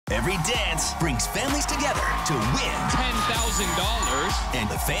Every dance brings families together to win $10,000 and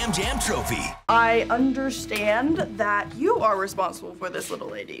the Fam Jam Trophy. I understand that you are responsible for this little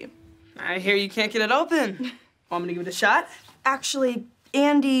lady. I hear you can't get it open. Want me to give it a shot? Actually,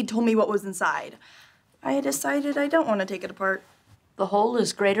 Andy told me what was inside. I decided I don't want to take it apart. The whole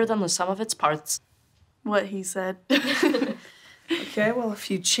is greater than the sum of its parts. What he said. Okay, well, if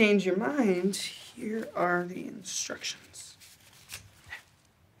you change your mind, here are the instructions.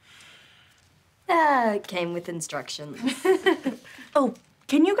 It came with instructions. Oh,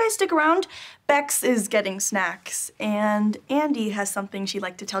 can you guys stick around? Bex is getting snacks, and Andy has something she'd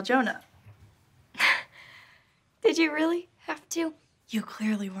like to tell Jonah. Did you really have to? You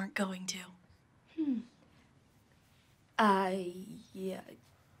clearly weren't going to. Yeah.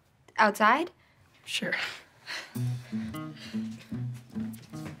 Outside? Sure.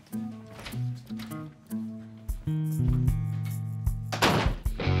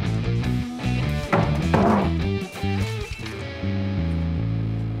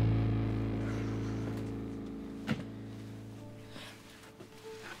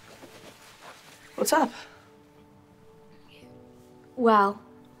 What's up? Well,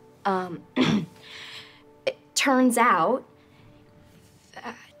 it turns out that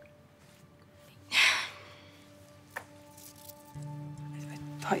I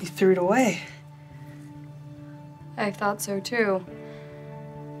thought you threw it away. I thought so too.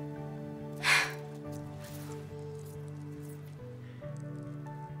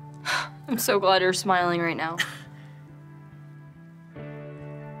 I'm so glad you're smiling right now.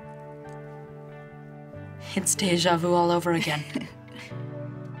 It's deja vu all over again.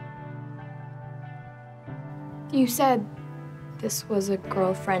 You said this was a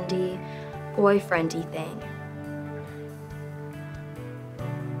girlfriendy, boyfriendy thing.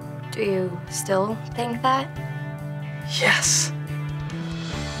 Do you still think that? Yes.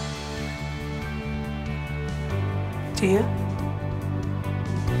 Do you?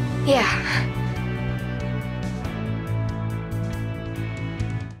 Yeah.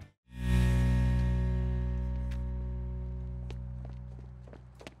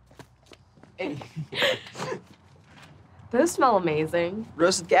 Hey. Those smell amazing.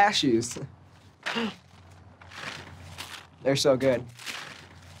 Roasted cashews. They're so good.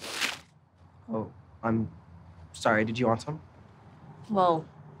 Oh, I'm sorry. Did you want some? Well,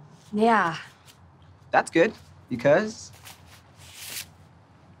 yeah. That's good, because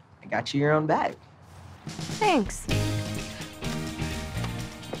I got you your own bag. Thanks.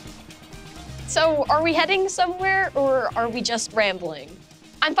 So, are we heading somewhere, or are we just rambling?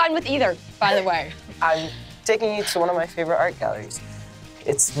 I'm fine with either, by the way. I'm taking you to one of my favorite art galleries.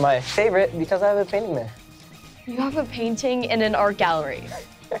 It's my favorite because I have a painting there. You have a painting in an art gallery.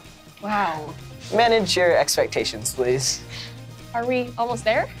 Wow. Manage your expectations, please. Are we almost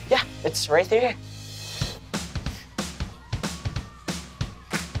there? Yeah, it's right there.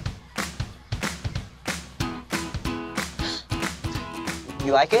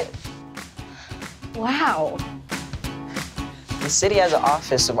 You like it? Wow. The city has an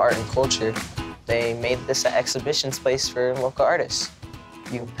office of art and culture. They made this an exhibition space for local artists.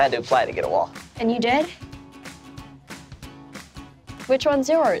 You had to apply to get a wall. And you did? Which one's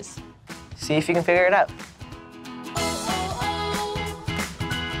yours? See if you can figure it out.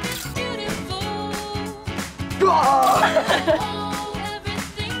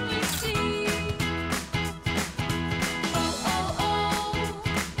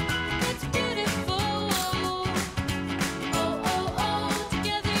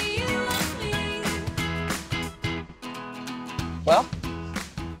 Well,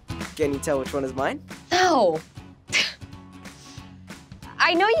 can you tell which one is mine? No.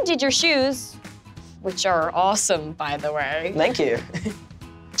 I know you did your shoes, which are awesome, by the way. Thank you.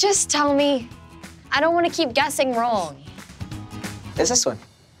 Just tell me. I don't want to keep guessing wrong. It's this one.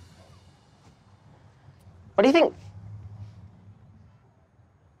 What do you think?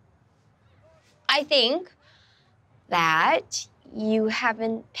 I think that you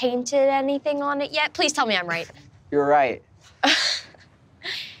haven't painted anything on it yet. Please tell me I'm right. You're right.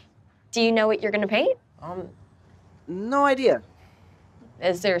 Do you know what you're gonna paint? No idea.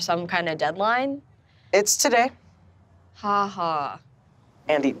 Is there some kind of deadline? It's today. Ha ha.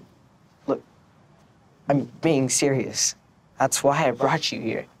 Andy, look, I'm being serious. That's why I brought you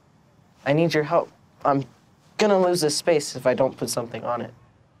here. I need your help. I'm gonna lose this space if I don't put something on it.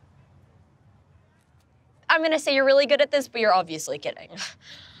 I'm gonna say you're really good at this, but you're obviously kidding.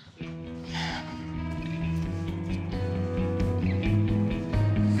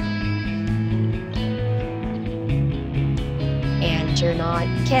 And you're not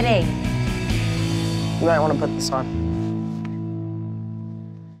kidding. You might want to put this on.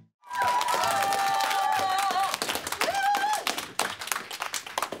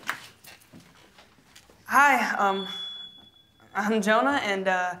 I'm Jonah, and,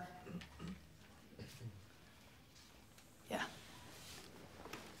 yeah.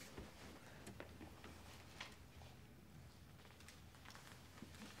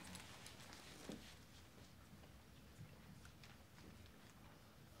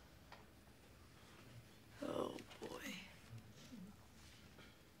 Oh, boy.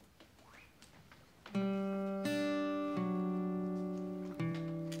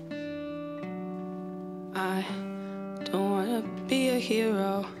 I don't wanna be a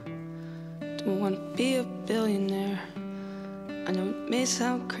hero, don't wanna be a billionaire. I know it may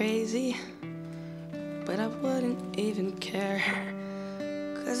sound crazy, but I wouldn't even care.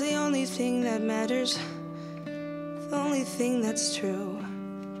 'Cause the only thing that matters, the only thing that's true,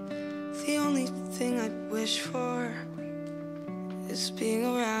 the only thing I wish for is being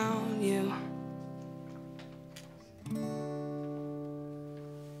around you.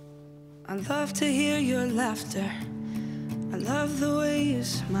 I love to hear your laughter, I love the way you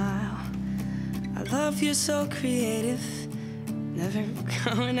smile. I love you're so creative, never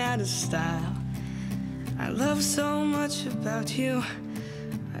going out of style. I love so much about you,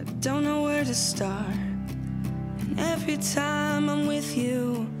 I don't know where to start. And every time I'm with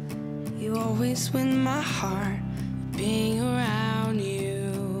you, you always win my heart. Being around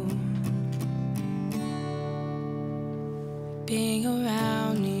you, being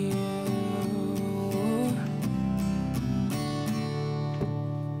around you.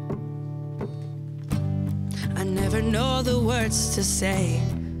 I never know the words to say,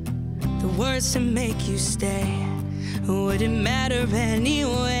 the words to make you stay. Would it matter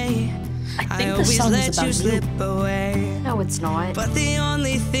anyway? I think the always song is let about you slip away. No, it's not. But the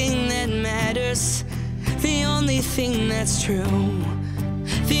only thing that matters, the only thing that's true,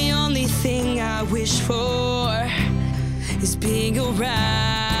 the only thing I wish for is being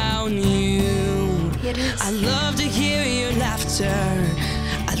around you. It is. I love to hear your laughter,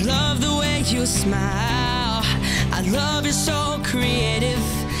 I love the way you smile. I love you're so creative,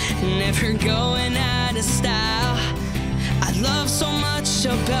 never going out of style. I love so much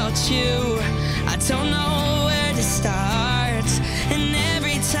about you, I don't know where to start. And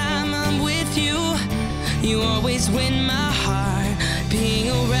every time I'm with you, you always win my heart. Being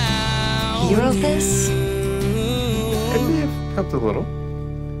around You wrote this? It may have helped a little.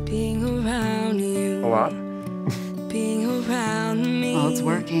 Being around you. A lot. Being around me. Well, it's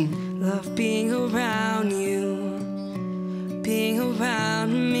working. Love being around you. Being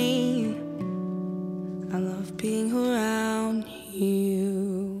around me. I love being around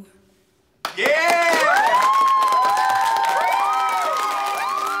you.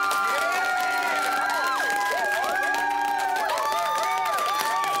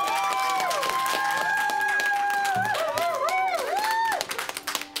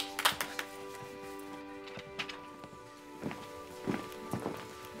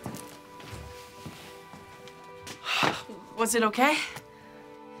 Was it okay?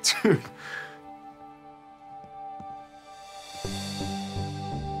 Dude.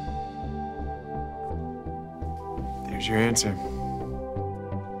 There's your answer.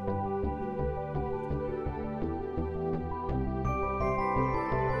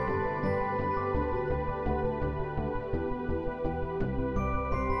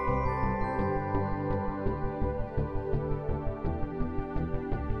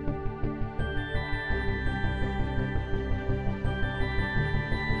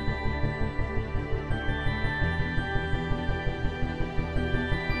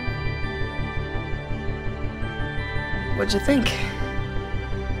 What'd you think?